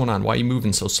 what's going on? Why are you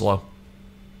moving so slow?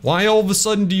 Why all of a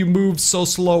sudden do you move so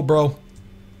slow, bro?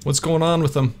 What's going on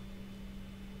with him?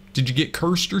 Did you get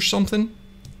cursed or something?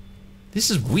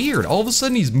 This is weird. All of a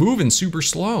sudden he's moving super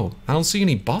slow. I don't see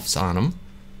any buffs on him.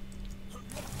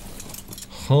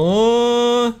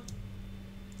 Huh?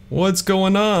 What's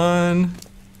going on?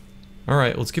 All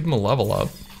right, let's give him a level up.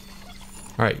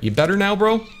 All right, you better now,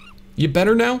 bro? You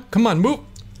better now? Come on, move.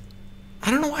 I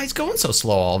don't know why he's going so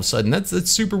slow all of a sudden. That's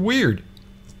super weird.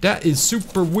 That is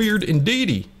super weird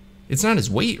indeedy. It's not his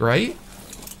weight, right?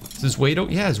 Is his weight?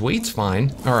 Yeah, his weight's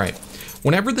fine. All right.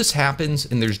 Whenever this happens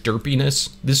and there's derpiness,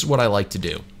 this is what I like to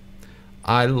do.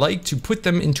 I like to put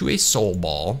them into a soul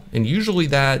ball, and usually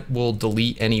that will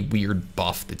delete any weird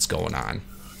buff that's going on.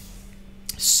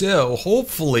 So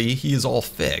hopefully he is all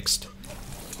fixed.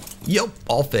 Yep,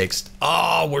 all fixed.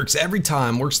 Oh, works every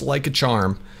time. Works like a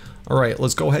charm. All right,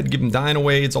 let's go ahead and give him Dino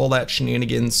aids, all that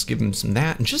shenanigans. Give him some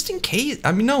that. And just in case,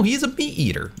 I mean, no, he's a meat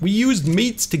eater. We used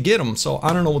meats to get him, so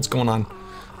I don't know what's going on.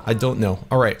 I don't know.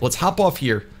 All right, let's hop off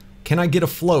here. Can I get a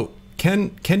float?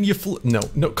 Can you float? No,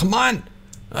 no, come on.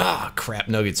 Ah, crap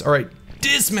nuggets. All right,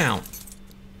 dismount.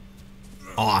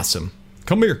 Awesome.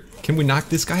 Come here. Can we knock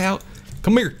this guy out?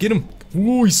 Come here, get him.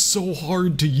 Ooh, he's so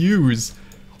hard to use.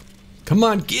 Come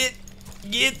on, get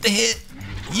the hit.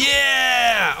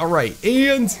 Yeah! All right,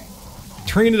 and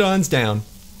Pteranodon's down.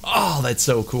 Oh, that's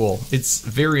so cool. It's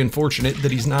very unfortunate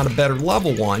that he's not a better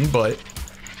level one, but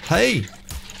hey,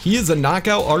 he is a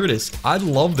knockout artist. I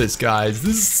love this, guys.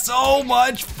 This is so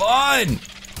much fun.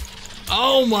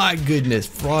 Oh my goodness,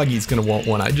 Froggy's gonna want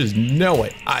one. I just know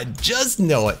it. I just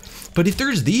know it. But if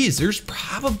there's these, there's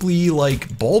probably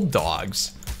like bulb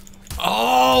dogs.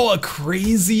 Oh, a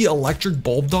crazy electric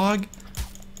bulb dog?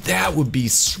 That would be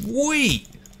sweet.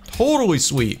 Totally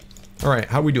sweet. All right,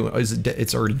 how we doing? Oh, is it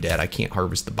it's already dead. I can't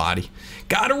harvest the body.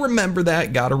 Gotta remember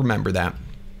that. Gotta remember that.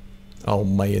 Oh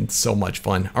man, so much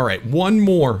fun. All right, one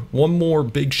more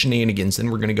big shenanigans,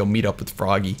 and we're gonna go meet up with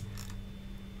Froggy.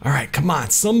 All right, come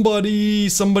on, somebody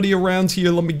around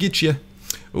here. Let me get you.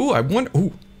 Ooh, I wonder.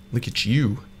 Ooh, look at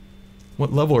you.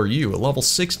 What level are you? A level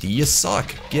 60. You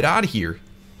suck. Get out of here.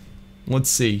 Let's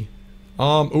see.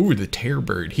 Ooh, the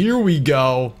Terrorbird. Here we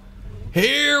go.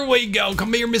 Here we go.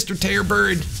 Come here, Mr.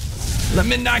 Terrorbird. Let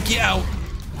me knock you out.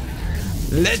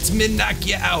 Let me knock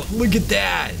you out. Look at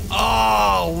that.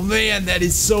 Oh, man, that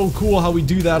is so cool how we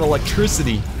do that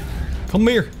electricity. Come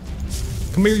here.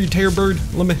 Come here, you Terrorbird.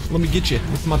 Let me get you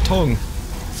with my tongue.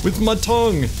 With my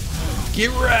tongue. Get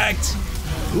wrecked.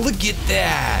 Look at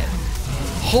that.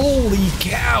 Holy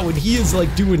cow, and he is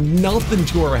like doing nothing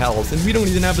to our health, and we don't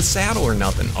even have a saddle or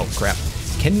nothing. Oh crap.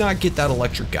 Cannot get that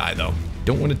electric guy though.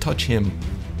 Don't want to touch him.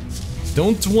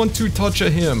 Don't want to touch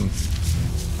him.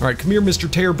 Alright, come here, Mr.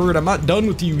 Terrorbird. I'm not done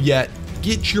with you yet.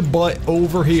 Get your butt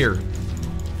over here.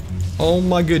 Oh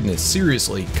my goodness,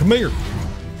 seriously. Come here.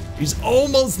 He's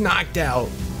almost knocked out.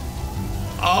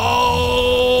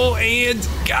 Oh, and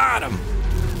got him.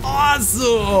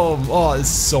 Awesome! Oh, this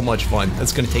is so much fun.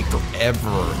 That's gonna take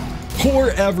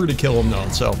forever to kill him though,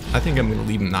 so I think I'm gonna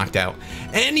leave him knocked out.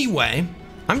 Anyway,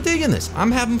 I'm digging this.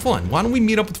 I'm having fun. Why don't we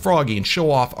meet up with Froggy and show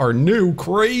off our new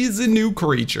crazy new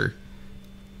creature?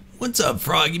 What's up,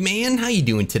 Froggy man? How you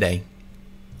doing today?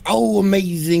 Oh,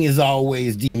 amazing as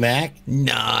always, Dmac.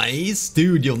 Nice.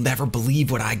 Dude, you'll never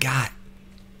believe what I got.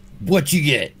 What you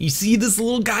get? You see this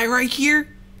little guy right here?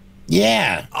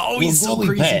 Yeah. Oh, he's so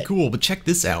crazy cool, but check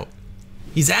this out.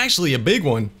 He's actually a big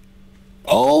one.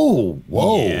 Oh,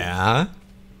 whoa. Yeah.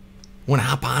 Wanna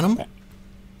hop on him?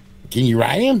 Can you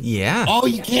ride him? Yeah. Oh,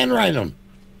 you can ride him.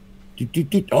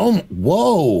 Oh,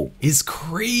 whoa. He's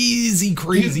crazy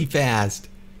fast.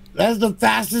 That's the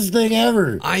fastest thing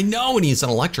ever. I know, and he's an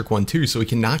electric one too, so he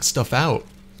can knock stuff out.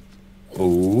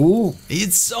 Ooh.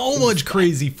 It's so much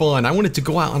crazy fun. I wanted to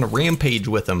go out on a rampage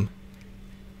with him.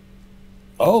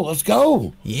 Oh, let's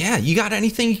go. Yeah, you got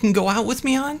anything you can go out with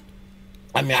me on?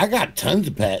 I mean, I got tons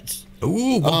of pets.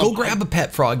 Ooh, well, go grab a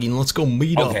pet, Froggy, and let's go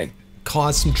meet up.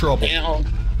 Cause some trouble. Down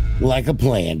like a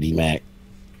plan, Dmac.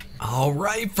 All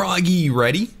right, Froggy, you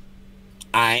ready?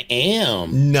 I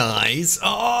am. Nice.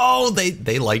 Oh,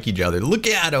 they like each other. Look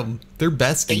at them. They're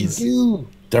besties. Thank you.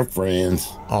 They're friends.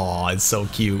 Oh, it's so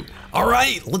cute. All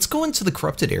right, let's go into the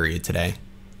corrupted area today.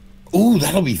 Ooh,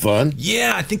 that'll be fun.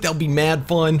 Yeah, I think that'll be mad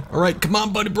fun. All right, come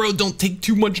on, buddy bro. Don't take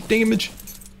too much damage.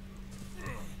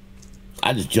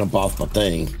 I just jump off my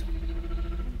thing.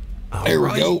 There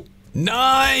we go.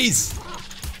 Nice.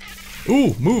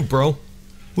 Ooh, move, bro.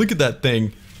 Look at that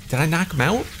thing. Did I knock him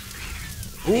out?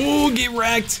 Ooh, get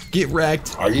wrecked. Get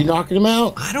wrecked. Are you knocking him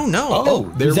out? I don't know.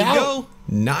 Oh, there we go.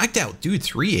 Knocked out. Dude,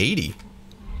 380.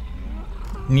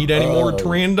 Need any more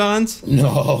Pteranodons?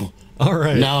 No. All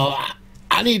right. No,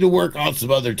 I need to work on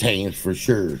some other tames for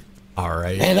sure. All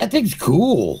right. Man, that thing's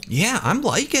cool. Yeah, I'm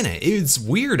liking it. It's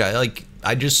weird.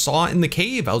 I just saw it in the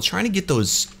cave. I was trying to get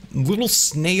those little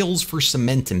snails for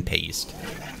cement and paste.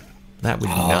 That was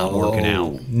not working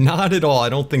out. Not at all. I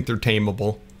don't think they're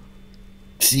tameable.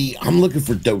 See, I'm looking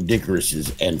for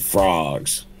Dodicaruses and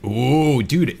frogs. Ooh,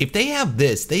 dude, if they have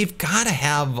this, they've got to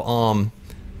have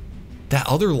that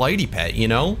other lighty pet, you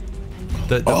know?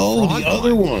 The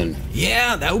other one.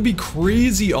 Yeah, that would be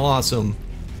crazy awesome.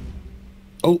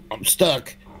 Oh, I'm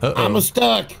stuck. I'm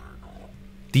stuck.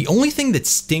 The only thing that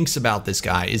stinks about this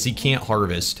guy is he can't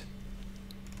harvest.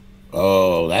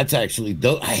 Oh, that's actually...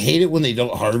 I hate it when they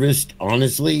don't harvest,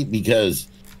 honestly, because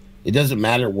It doesn't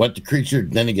matter what the creature,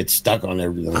 then it gets stuck on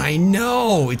everything. I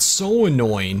know, it's so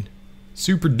annoying.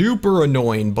 Super duper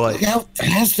annoying, but... Look how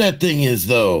fast that thing is,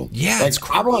 though. Yeah, like, it's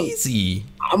crazy.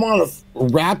 I'm on a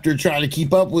raptor trying to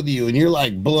keep up with you, and you're,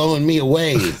 like, blowing me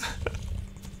away.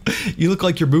 You look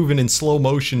like you're moving in slow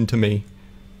motion to me.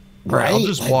 Right? I'll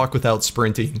just walk without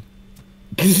sprinting.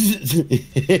 It's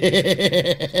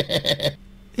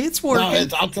working.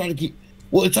 No, I'll try to keep...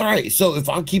 Well, it's all right. So if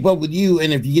I'll keep up with you,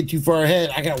 and if you get too far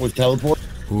ahead, I got one teleport.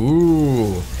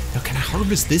 Ooh. Now, can I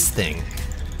harvest this thing?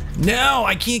 No,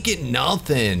 I can't get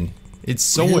nothing. It's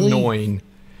so annoying.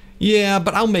 Yeah,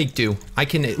 but I'll make do. I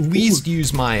can at least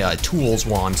use my tools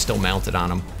while I'm still mounted on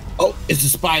them. Oh, it's a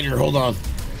spider. Hold on.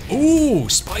 Ooh,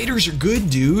 spiders are good,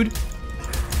 dude.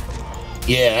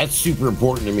 Yeah, that's super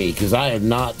important to me because I have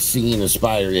not seen a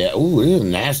spider yet. Ooh, it is a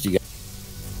nasty guy.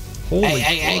 Holy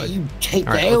hey, you take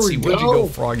All right, let's see. Where'd you go,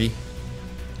 Froggy?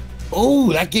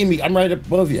 Oh, that gave me... I'm right up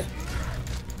above you.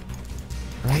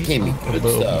 That gave me good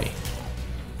stuff.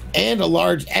 And a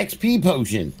large XP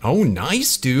potion. Oh,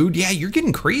 nice, dude. Yeah, you're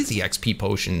getting crazy XP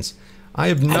potions. I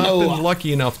have not been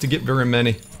lucky enough to get very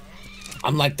many.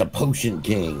 I'm like the potion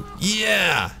king.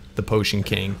 Yeah, the potion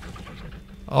king.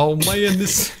 Oh, man,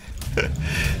 this...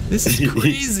 this is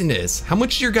craziness. How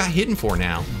much is your guy hitting for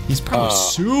now? He's probably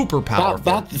super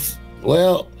powerful.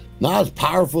 Well, not as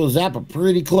powerful as that, but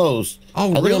pretty close.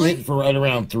 Oh, I think really? I'm hitting for right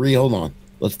around 3. Hold on.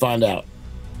 Let's find out.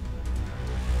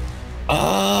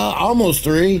 Almost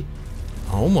 3.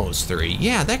 Almost 3.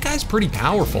 Yeah, that guy's pretty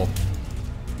powerful.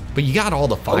 But you got all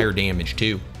the fire damage,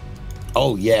 too.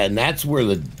 Oh, yeah, and that's where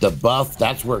the buff,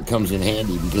 that's where it comes in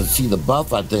handy. Because, see, the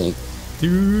buff, I think...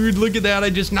 Dude, look at that.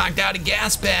 I just knocked out a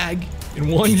gas bag in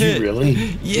one hit. Did you really?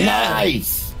 Yeah.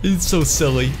 Nice. It's so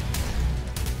silly.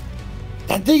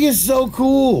 That thing is so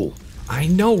cool. I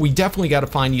know. We definitely got to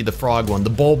find you the frog one, the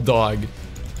bulb dog.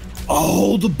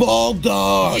 Oh, the bulb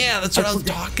dog. Yeah, that's what I was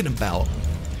talking about.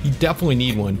 You definitely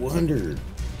need one. Wondered.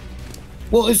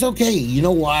 Well, it's okay. You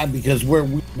know why? Because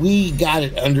we got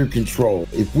it under control.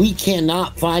 If we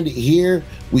cannot find it here,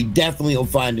 we definitely will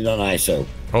find it on ISO.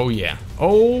 Oh, yeah.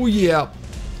 Oh, yeah.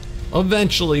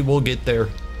 Eventually, we'll get there.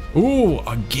 Ooh,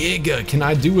 a giga. Can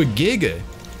I do a giga?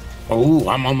 Oh,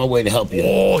 I'm on my way to help you.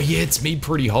 Oh, he hits me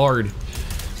pretty hard.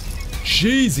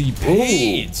 Jeezy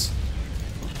Pades.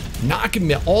 Knocking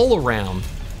me all around.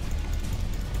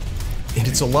 And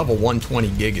it's a level 120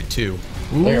 giga, too.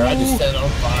 Ooh. There, I just set it on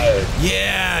fire.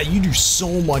 Yeah, you do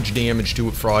so much damage to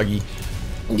it, Froggy.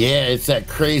 Yeah, it's that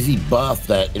crazy buff,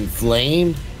 that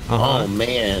inflamed. Uh-huh. Oh,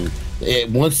 man.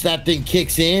 Once that thing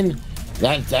kicks in,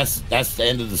 that's the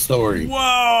end of the story.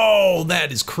 Whoa,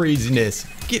 that is craziness.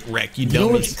 Get wrecked, you dummies. You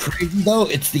know what's crazy, though?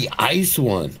 It's the ice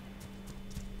one.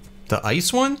 The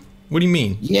ice one? What do you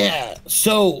mean? Yeah,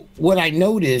 so what I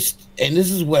noticed, and this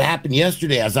is what happened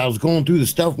yesterday as I was going through the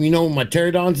stuff, you know, when my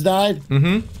pterodons died?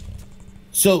 Mm-hmm.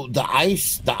 So the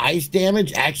ice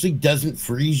damage actually doesn't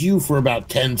freeze you for about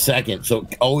 10 seconds, so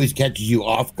it always catches you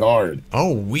off guard.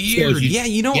 Oh, weird. Yeah,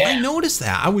 you know, I noticed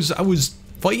that. I was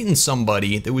fighting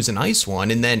somebody that was an ice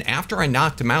one, and then after I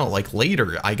knocked him out, like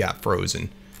later, I got frozen.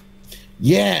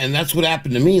 Yeah, and that's what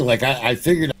happened to me. Like I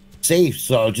figured I was safe,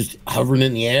 so I was just hovering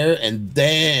in the air, and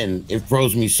then it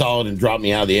froze me solid and dropped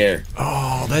me out of the air.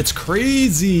 Oh, that's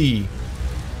crazy.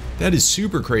 That is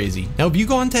super crazy. Now, have you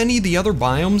gone to any of the other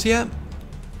biomes yet?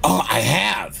 Oh, I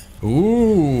have.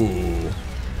 Ooh.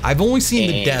 I've only seen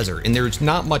the desert, and there's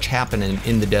not much happening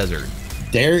in the desert.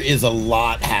 There is a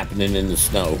lot happening in the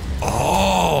snow.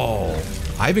 Oh,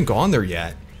 I haven't gone there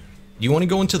yet. Do you want to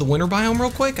go into the winter biome real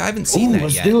quick? I haven't seen that yet.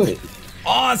 Let's do it.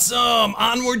 Awesome.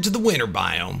 Onward to the winter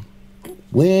biome.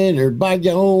 Winter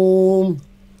biome.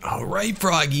 All right,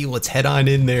 Froggy, let's head on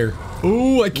in there.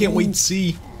 Ooh, I can't wait to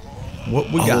see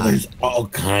what we got. There's all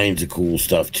kinds of cool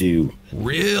stuff, too.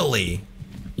 Really?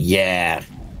 Yeah.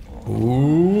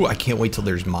 Ooh, I can't wait till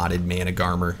there's modded mana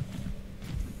garmer.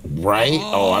 Right?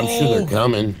 Oh, I'm sure they're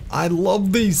coming. I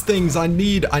love these things. I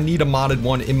need a modded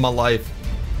one in my life.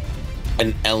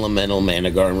 An elemental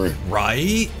mana garmer.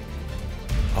 Right?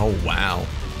 Oh, wow.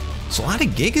 There's a lot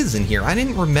of gigas in here. I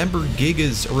didn't remember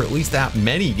gigas, or at least that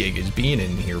many gigas being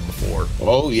in here before.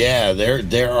 Oh, yeah.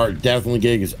 There are definitely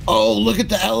gigas. Oh, look at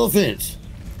the elephants.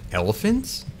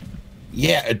 Elephants?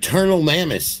 Yeah, eternal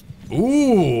mammoths.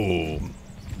 Ooh.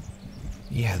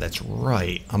 Yeah, that's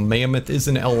right. A mammoth is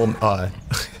an a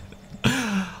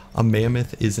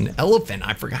mammoth is an elephant.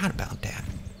 I forgot about that.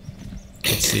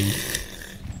 Let's see.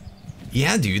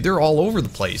 Yeah, dude, they're all over the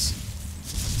place.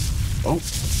 Oh.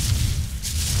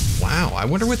 Wow, I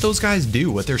wonder what those guys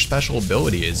do, what their special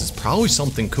ability is. It's probably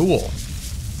something cool.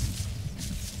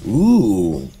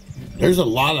 Ooh. There's a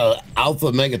lot of alpha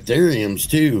megatheriums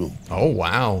too. Oh,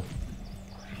 wow.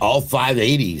 All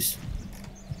 580s.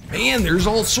 Man, there's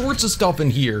all sorts of stuff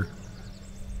in here.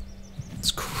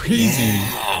 It's crazy.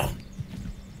 Yeah.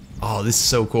 Oh, this is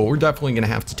so cool. We're definitely going to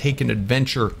have to take an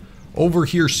adventure over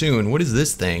here soon. What is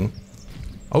this thing?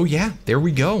 Oh, yeah, there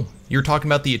we go. You're talking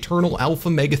about the Eternal Alpha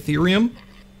Megatherium?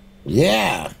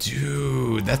 Yeah.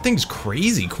 Dude, that thing's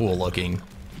crazy cool looking.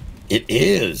 It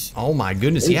is. Oh, my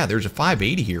goodness. Yeah, there's a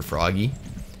 580 here, Froggy.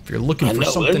 If you're looking for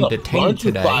something to tame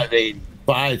today. 580,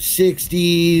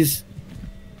 560s.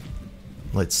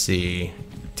 Let's see.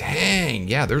 Dang,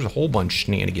 yeah, there's a whole bunch of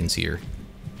shenanigans here.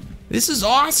 This is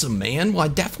awesome, man. Well, I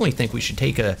definitely think we should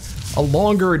take a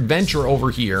longer adventure over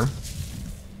here.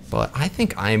 But I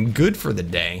think I am good for the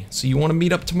day. So you want to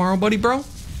meet up tomorrow, buddy, bro?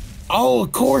 Oh,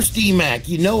 of course, Dmac.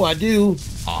 You know I do.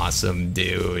 Awesome,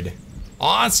 dude.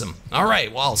 Awesome. All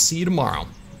right, well, I'll see you tomorrow.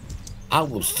 I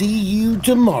will see you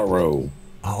tomorrow.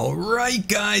 All right,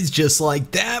 guys, just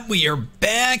like that, we are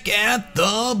back at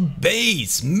the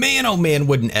base. Man, oh man,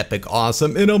 what an epic,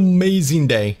 awesome, and amazing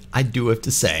day, I do have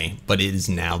to say, but it is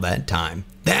now that time.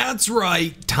 That's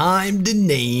right, time to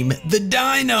name the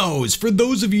dinos. For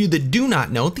those of you that do not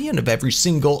know, at the end of every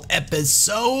single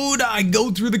episode, I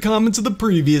go through the comments of the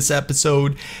previous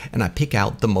episode and I pick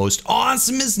out the most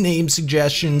awesomest name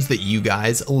suggestions that you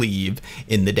guys leave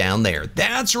in the down there.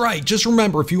 That's right, just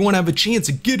remember, if you want to have a chance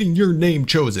of getting your name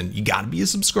chosen, you got to be a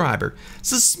subscriber.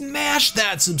 So smash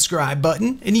that subscribe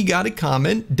button and you got to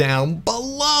comment down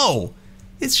below.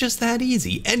 It's just that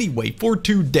easy. Anyway, for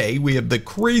today, we have the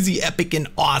crazy, epic, and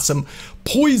awesome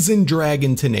poison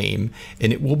dragon to name,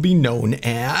 and it will be known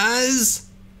as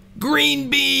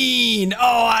Green Bean.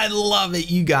 Oh, I love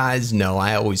it. You guys know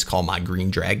I always call my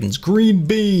green dragons Green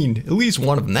Bean. At least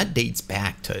one of them. That dates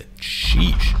back to,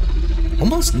 sheesh,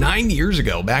 almost 9 years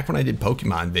ago, back when I did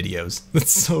Pokemon videos.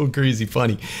 That's so crazy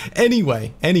funny.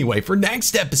 Anyway, for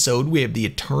next episode, we have the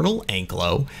Eternal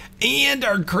Anklo and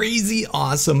our crazy,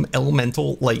 awesome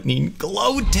elemental Lightning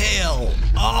Glowtail.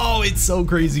 Oh, it's so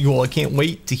crazy cool. I can't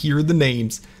wait to hear the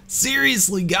names.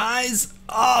 Seriously, guys.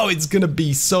 Oh, it's gonna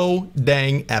be so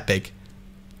dang epic.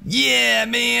 Yeah,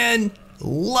 man.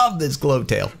 Love this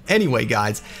Glowtail. Anyway,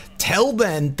 guys, till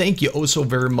then, thank you oh so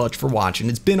very much for watching.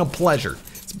 It's been a pleasure.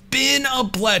 It's been a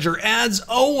pleasure. As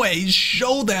always,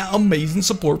 show that amazing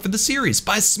support for the series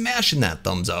by smashing that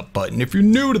thumbs up button. If you're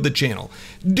new to the channel,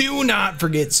 do not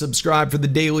forget to subscribe for the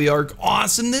daily Ark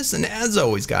awesomeness. And as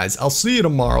always, guys, I'll see you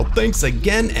tomorrow. Thanks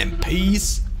again and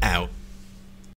peace out.